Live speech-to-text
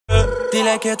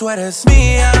Dile que tú eres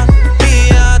mía,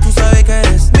 mía, tú sabes que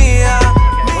eres mía.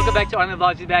 Welcome back to Arlin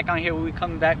Vlogs. He's back on here. We'll be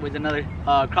coming back with another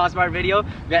Crossbar video.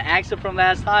 We got Axel from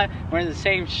last time. We're in the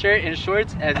same shirt and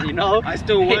shorts, as you know. I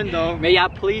still won though. May y'all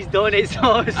please donate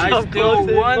some. I still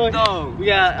won though. We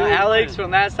got Alex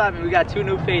from last time, and we got two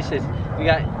new faces. We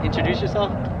got, introduce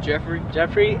yourself.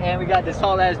 Jeffrey, and we got this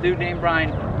tall ass dude named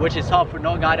Brian, which is tall for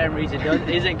no goddamn reason.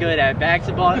 Isn't good at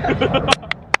basketball.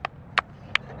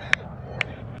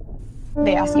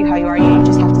 They ask you how you are, you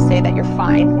just have to say that you're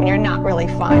fine when you're not really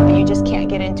fine, but you just can't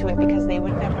get into it because they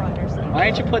would never understand. Why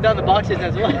didn't you put down the boxes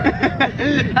as well?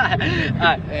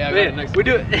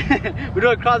 We do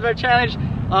a crossbar challenge.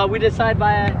 We decide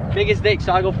by biggest dick,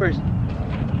 so I'll go first.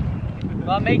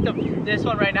 I'll make this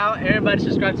one right now. Everybody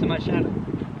subscribe to my channel.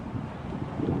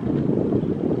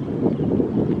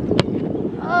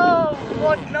 Oh,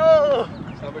 fuck no!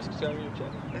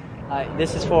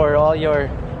 This is for all your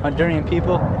Honduran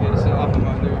people. Yeah, this is all for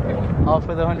my Honduran people. All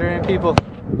for the Honduran people.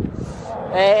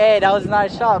 Hey, that was not a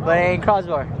shot, but it ain't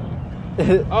crossbar.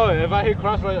 Oh, if I hit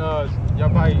crossbar, y'all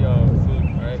buy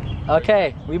food, right?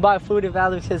 Okay, we buy food if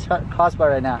Alex hits crossbar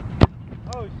right now.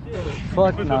 Oh shit.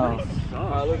 Fuck no.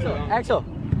 Axel,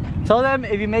 tell them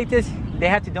if you make this, they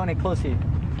have to donate close to you.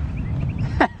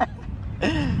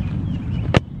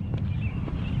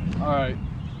 Alright,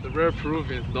 the rare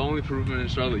proof is the only proof in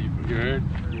Charlotte. You heard?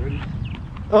 You ready?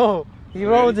 Oh, he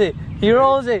rolls it. He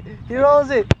rolls it. He rolls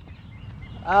it.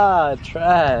 Ah,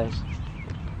 trash.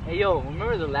 Hey, yo,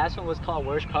 remember the last one was called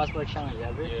Worst Crossbar Challenge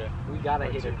Ever? Yeah. We gotta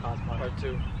hit a crossbar. Part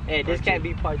 2. Hey, this can't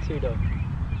be part 2 though.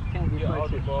 Can't be part 2. All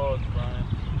the balls, Brian.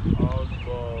 All the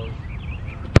balls.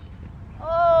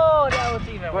 Oh, that was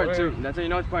even Part worse. 2. That's how you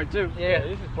know it's part 2. Yeah.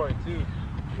 This is part 2.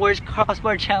 Worst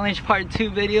Crossbar Challenge Part 2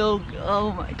 video.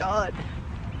 Oh my god.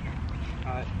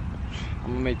 Alright.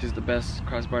 I'm gonna make this the best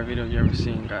crossbar video you ever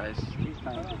seen, guys.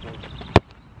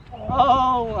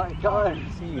 Oh my god.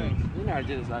 You know I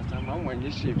did this last time. I'm wearing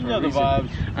this shit for You know a the reason.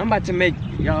 vibes. I'm about to make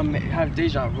y'all have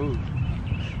deja vu.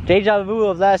 Deja vu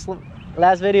of last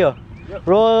video. Yep.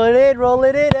 Roll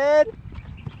it in, and...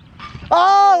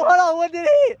 Oh, hold on, what did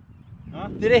it hit? Huh?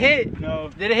 Did it hit?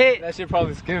 No. Did it hit? That shit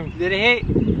probably skimmed. Did it hit?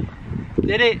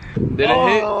 Did it? Did it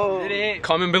hit? Did it hit?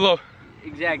 Comment below.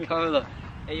 Exactly, comment below.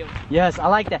 Hey, yo. Yes, I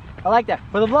like that. I like that.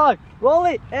 For the vlog. Roll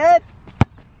it, Ed.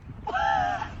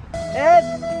 Ed.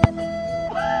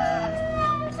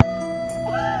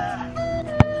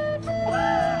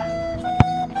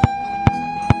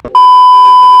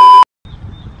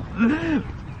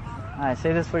 Alright,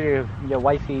 say this for your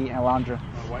wifey Alondra.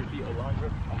 My wifey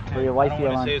Alondra? Okay. For your wifey I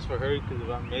don't want Alondra. to say it's for her because if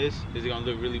I miss, it's gonna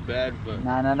look really bad. But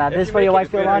Nah. This is for your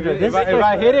wifey Alondra. If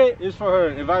I hit it, it's for her.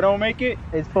 If I don't make it,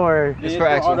 it's for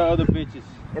all the other bitches.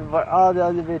 It's for all the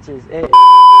other bitches. Hey.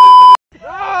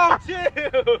 Oh, chill!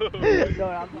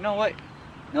 You know what?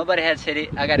 Nobody has hit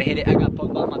it. I gotta hit it. I got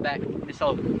poked on my back.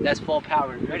 So that's full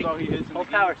power. Ready? That's all he hits. Full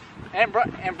power. And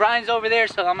Brian's over there,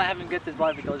 so I'm gonna have him get this ball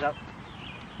if it goes out.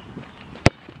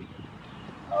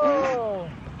 Oh,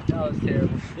 that was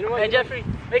terrible. You know what? Hey Jeffrey,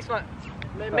 make my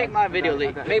video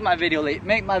late. Make my video late.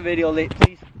 Make my video late,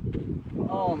 please.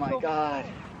 Oh my God,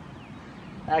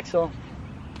 Axel.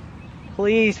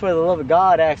 Please, for the love of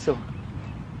God, Axel.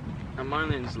 I'm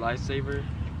Arlin's lifesaver.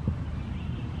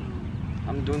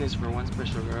 I'm doing this for one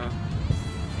special girl.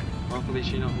 Hopefully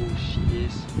she know who she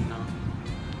is, you know.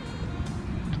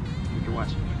 You can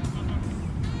watch.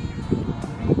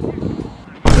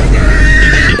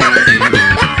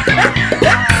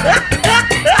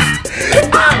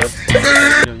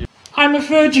 I'm a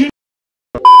virgin.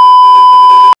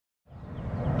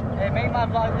 Hey, make my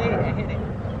vlog late and hit it.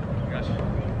 Gotcha.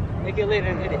 Make it late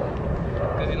and hit it.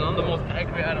 Because you know I'm the most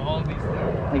accurate out of all these.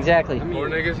 Exactly. Four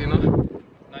niggas, you know.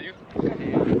 Not you.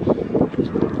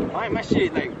 My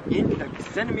shit like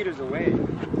centimeters away.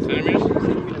 Centimeters?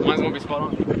 Mine's gonna be spot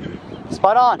on.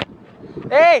 Spot on.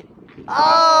 Hey!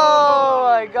 Oh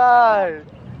my God.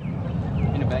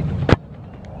 In the back.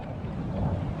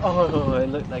 Oh, it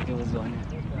looked like it was going.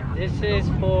 This is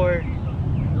for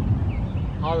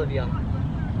all of y'all.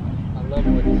 I love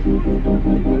it.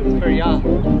 It's for y'all.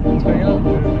 It's for y'all.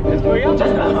 It's for y'all.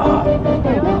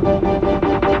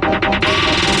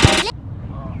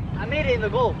 I made it in the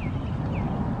goal.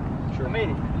 Sure. I made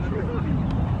it.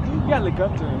 You gotta look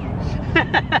up to him.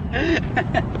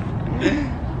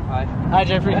 Hi,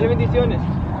 Jeffrey. Bendiciones.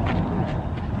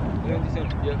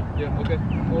 Yeah, okay.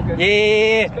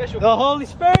 Yeah, Special. the Holy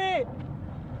Spirit.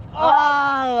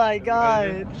 Oh my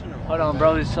God. Hold on,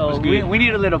 bro. So we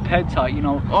need a little pep talk, you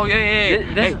know. Oh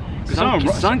yeah. This, Hey,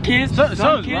 Some kids. Something's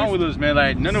wrong with us, man.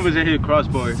 Like none of us are hit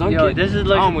Crossbar. Yo, this is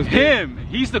like him.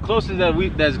 He's the closest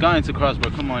that's gotten to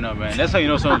Crossbar. Come on up, man. That's how you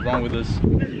know something's wrong with us.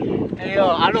 Hey, yo,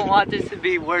 I don't want this to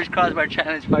be worst Crossbar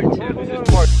challenge part 2.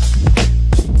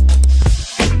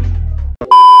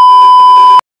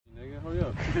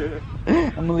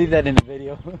 I'm gonna leave that in the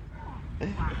video.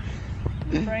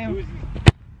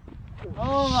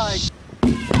 Oh my.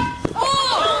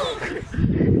 Oh!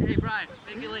 Hey Brian,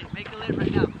 make it lit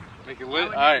right now. Make it lit?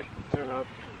 Alright. Turn up.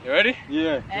 You ready?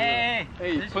 Yeah. Hey.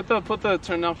 Hey, put the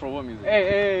turn down for what music?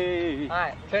 Hey.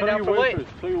 Alright, turn down for what?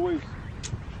 Show your waves.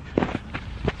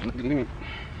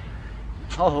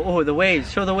 Oh, the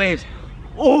waves. Show the waves.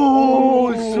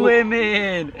 Oh,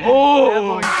 swimming.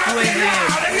 Oh, swimming.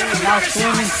 Now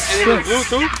swimming. Blue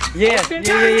too?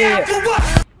 Yeah.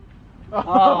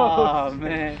 Oh,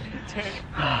 man.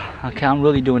 Okay, I'm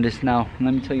really doing this now.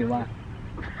 Let me tell you why.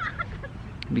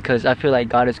 Because I feel like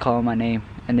God is calling my name.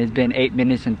 And it's been 8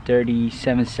 minutes and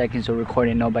 37 seconds of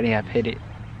recording. Nobody have hit it.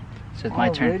 So it's my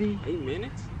turn. 8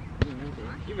 minutes?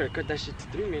 You better cut that shit to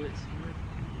 3 minutes.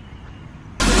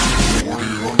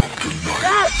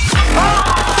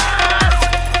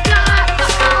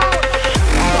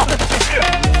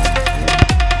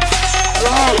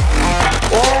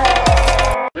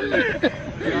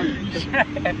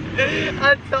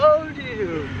 I told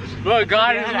you. Bro,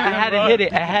 God is I had to hit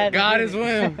it. God is with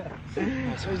him.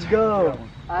 Let's go.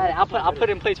 Alright, I'll put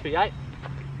it in place for you. Right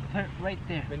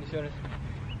there. Right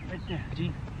there,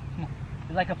 Gene. Come on.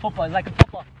 It's like a football.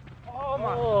 Oh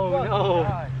my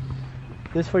no.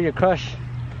 This for your crush.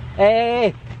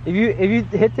 Hey, if you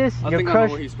hit this, your crush. I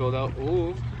know what he spelled out.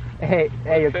 Ooh. Hey,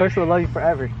 your crush will love you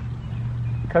forever.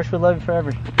 Crush will love you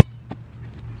forever.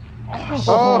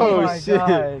 Oh my shit.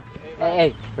 God.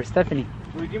 Hey, for Stephanie.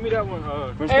 Wait, give me that one.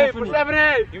 For Stephanie.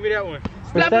 Give me that one.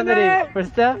 For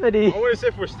Stephanie. I would have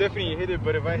said for Stephanie you hit it,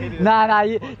 but if I hit it... Nah,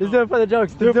 just do it for the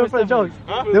jokes. Do it for the jokes.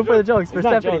 Huh? Do it for the jokes. For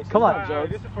Stephanie. Come on. No,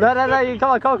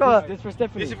 come on. This is for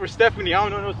Stephanie. This is for Stephanie. I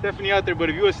don't know Stephanie out there, but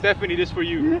if you were Stephanie, this for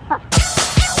you.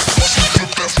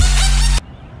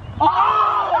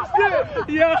 Oh, shit!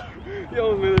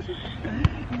 Yo, listen.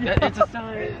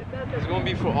 It's gonna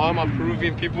be for all my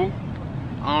Peruvian people.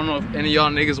 I don't know if any of y'all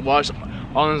niggas watch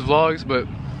Arlin's vlogs, but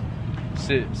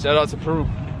shit, shout out to Peru.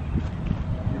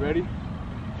 You ready?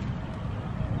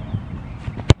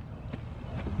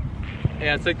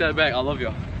 Hey, I take that back. I love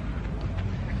y'all.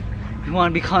 You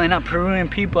want to be calling out Peruvian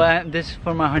people? This is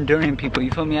for my Honduran people. You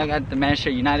feel me? I got the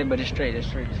Manchester United, but it's straight.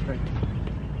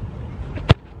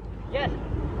 Yes.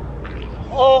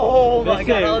 Oh my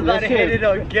God! I was about to hit it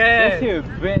again. Yo,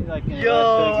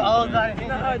 I was about to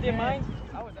hit it again.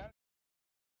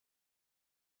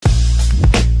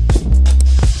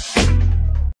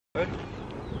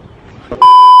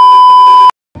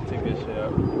 Take this shit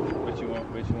out. What you want?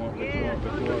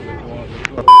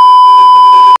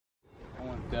 I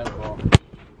want that ball.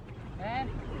 Man,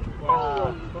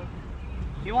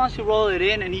 he wants to roll it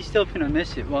in and he's still finna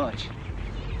miss it. Watch.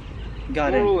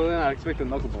 Got it. I expect a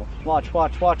knuckleball. Watch.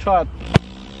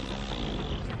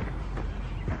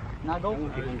 Now go.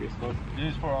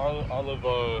 This is for all of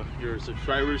your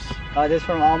subscribers. This is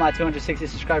from all my 260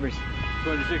 subscribers.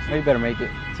 260. You better make it.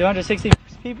 260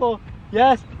 people.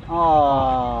 Yes.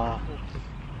 Aww.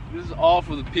 This is all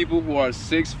for the people who are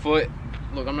 6 foot.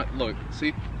 Look,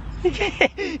 see?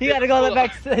 You gotta go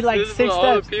back like this 6 is for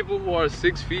all the steps. people who are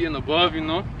 6 feet and above, you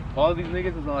know? All these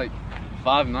niggas is like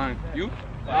 5'9". You?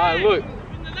 Alright, look.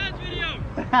 In the last video.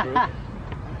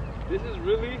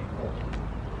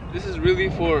 This is really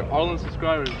for Arlin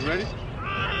subscribers. You ready?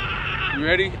 You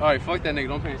ready? Alright, fuck that nigga,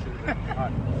 don't pay attention.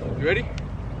 Alright. You ready?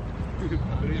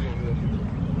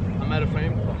 I'm out of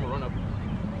frame, I'm gonna run up.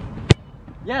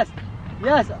 Yes.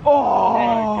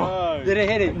 Oh. Did it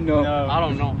hit it? No. I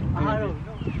don't know.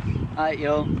 Alright,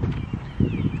 yo.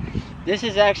 This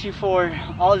is actually for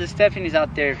all the Stephanies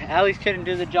out there. Alex couldn't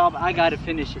do the job. I gotta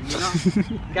finish it, you know?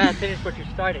 Gotta finish what you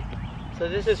started. So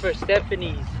this is for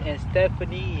Stephanies and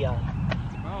Stephanie.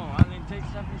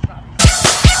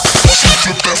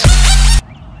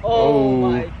 Oh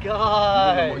my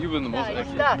God! You've been the most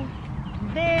active.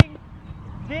 Ding!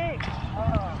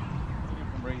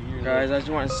 Guys, I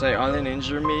just want to say, Arlin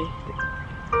injured me.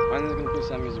 Arlin's gonna put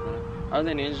some music on.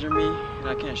 Arlin injured me, and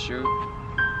I can't shoot.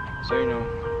 So, you know,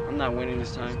 I'm not winning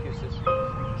this time.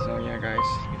 So, yeah, guys.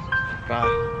 Bye.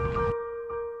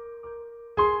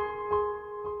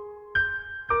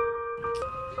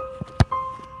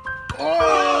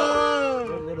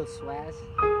 Oh! Little swaz.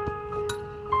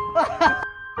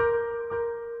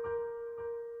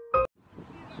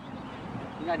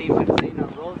 You're not even gonna say,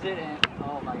 rolls it and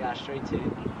oh my gosh, straight to it.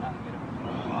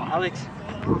 Alex,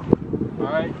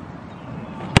 Alright.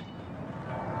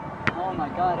 Oh my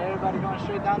god, everybody going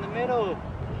straight down the middle.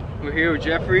 We're here with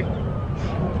Jeffrey. Can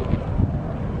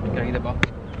I get the ball?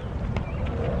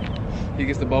 He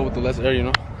gets the ball with the less air, you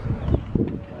know?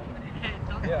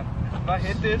 Yeah. If I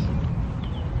hit this,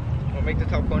 or make the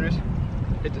top corners,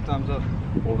 hit the thumbs up.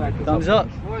 Thumbs up.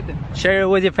 Share it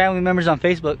with your family members on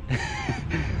Facebook.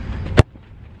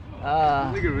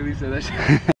 I think it really said that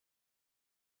shit.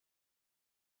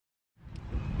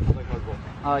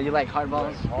 Oh, you like hard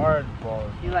balls? Hard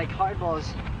balls. You like hard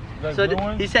balls. Like So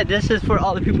he said this is for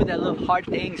all the people that love hard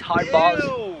things, hard balls.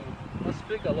 Let's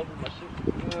speak. I love my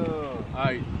shit.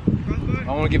 Alright. I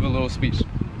want to give a little speech.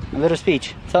 A little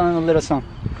speech. Tell them a little song.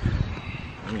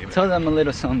 Tell them a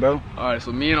little song, bro. Alright,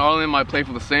 so me and Arlin might play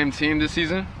for the same team this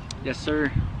season. Yes,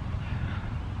 sir.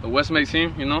 The Westmead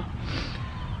team, you know?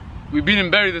 We beat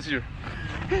Barry this year.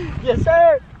 Yes,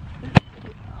 sir.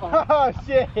 Oh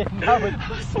shit.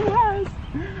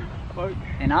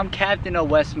 And I'm captain of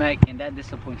Westmead, and that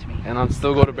disappoints me. And I'm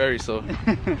still go to Barry, so.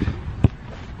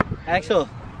 Axel,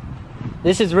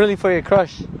 this is really for your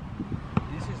crush.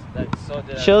 This is like so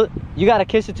dead. You gotta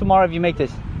kiss it tomorrow if you make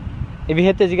this. If you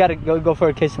hit this, you gotta go for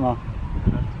a kiss tomorrow.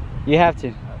 You have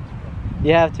to.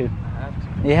 You have to.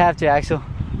 You have to, Axel.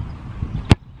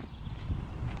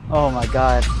 Oh my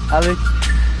God, Alex.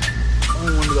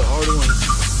 Only one of the harder ones.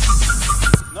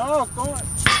 No, go on.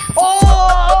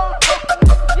 Oh!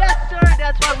 Yes, sir.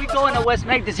 That's why we go into West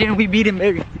Meg this year and we beat him,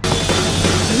 baby.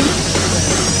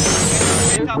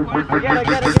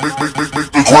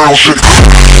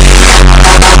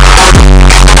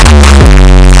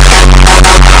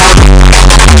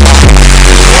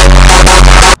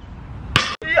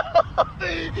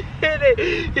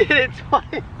 Hit it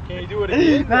twice. Can you do it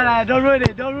again? Nah, don't ruin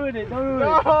it. Don't ruin it. Don't ruin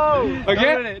it. No.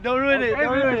 Again? Don't ruin it.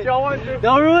 Don't ruin it. Y'all want to?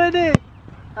 Don't ruin it.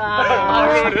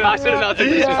 I should have not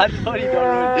taken this. I thought he don't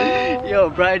ruin it. Yo,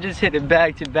 Brian just hit it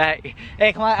back to back.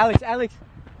 Hey, come on, Alex.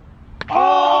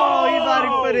 Oh, you about to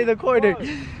put it in the corner.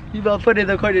 You about to put it in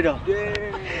the corner though.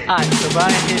 Yeah. Alright, so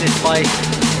Brian hit it twice.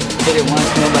 Hit it once,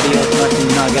 nobody else left, and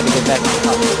you know I gotta go back on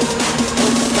top.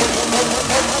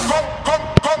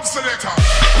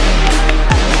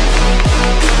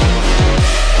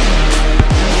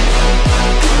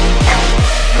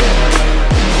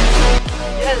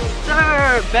 Yes,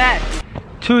 sir. Back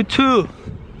 2-2.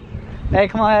 Hey,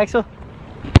 come on, Axel.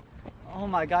 Oh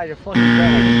my God, you're fucking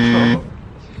bad.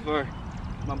 This is for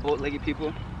my boat-legged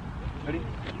people. Ready?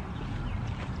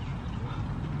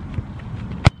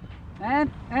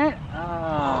 And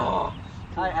oh.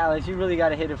 Hi, Alex. You really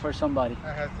gotta hit it for somebody.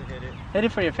 I have to hit it. Hit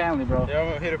it for your family, bro. Yeah, I'm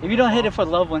gonna hit it for If you don't hit it for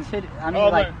loved ones, hit it. I mean, oh,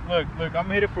 like. look, I'm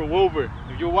gonna hit it for Wilbur.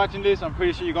 If you're watching this, I'm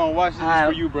pretty sure you're gonna watch this. This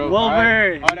for you, bro. Wilbur. All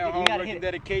that You hard gotta work hit and it.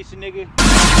 dedication, nigga.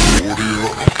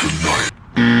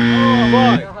 Oh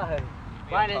my God.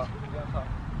 Brian,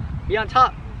 be on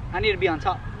top. I need to be on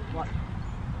top. Watch.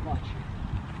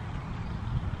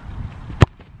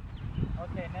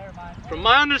 Okay, never mind. From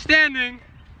my understanding,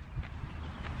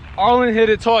 Arlin hit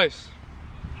it twice.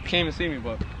 Can't even see me,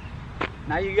 but.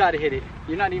 Now you gotta hit it.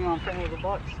 You're not even on front of the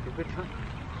box, stupid.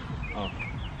 Oh.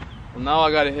 Well, now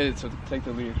I gotta hit it to take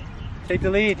the lead. Take the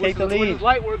lead. Take the lead.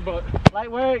 Light work, but.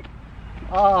 Light work.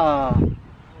 Oh.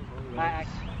 Max.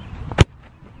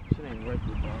 Shit ain't worth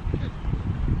it, bro.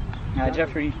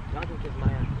 Jeffrey.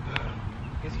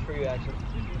 This is for you, actually.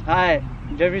 Alright,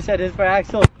 Jeffrey said this for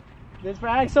Axel. This for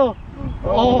Axel.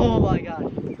 Oh my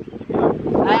God.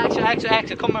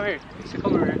 Axel, come over here. Axel,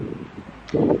 come over here.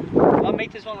 I'll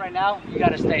make this one right now. You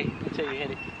gotta stay until you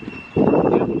hit it.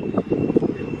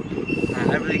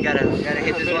 I really gotta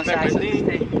hit this one so Axel can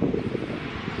stay.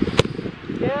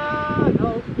 Yeah,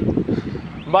 no.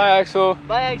 Bye, Axel.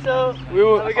 Bye, Axel. We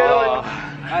will. Have a good one.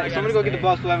 Alright, somebody go get the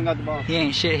ball so I haven't got the ball. He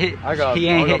ain't shit hit. I got he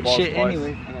ain't hit balls shit twice.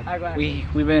 anyway.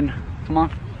 We've been, come on.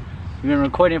 We've been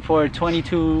recording for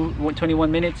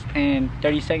 21 minutes and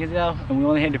 30 seconds now, and we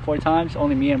only hit it 4 times.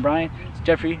 Only me and Brian. So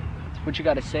Jeffrey, what you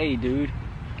gotta say, dude?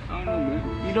 I don't know,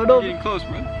 man. You don't know? I'm getting close,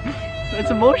 bro. It's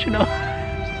emotional.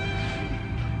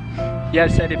 You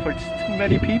have said it for too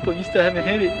many people. You still haven't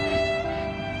hit it.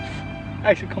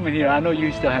 Actually, come in here. I know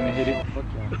you still haven't hit it.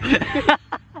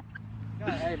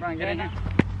 Hey, Brian, get in here.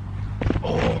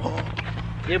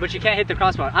 Yeah, but you can't hit the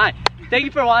crossbar. Alright, thank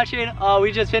you for watching.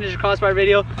 We just finished a crossbar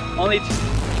video. Only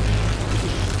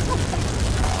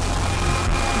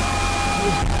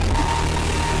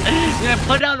yeah,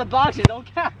 put down the boxes, don't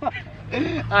count.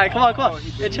 Alright, come on.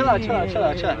 Yeah, chill out.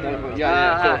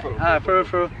 Yeah, for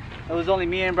real. It was only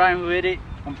me and Brian who hit it.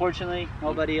 Unfortunately,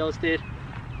 nobody else did.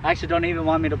 Axel don't even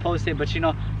want me to post it, but you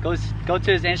know, go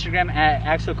to his Instagram at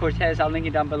Axel Cortez. I'll link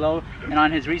it down below. And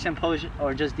on his recent post,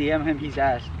 or just DM him, he's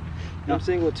asked. I'm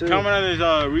single too. Comment on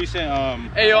his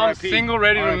recent Hey yo, I'm RIP. single,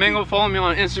 ready to RIP. mingle. Follow me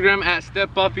on Instagram at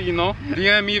StepPuppy, you know.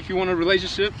 DM me if you want a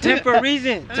relationship. Temper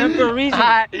reason.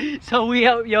 Alright, so we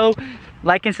out, yo.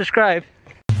 Like and subscribe.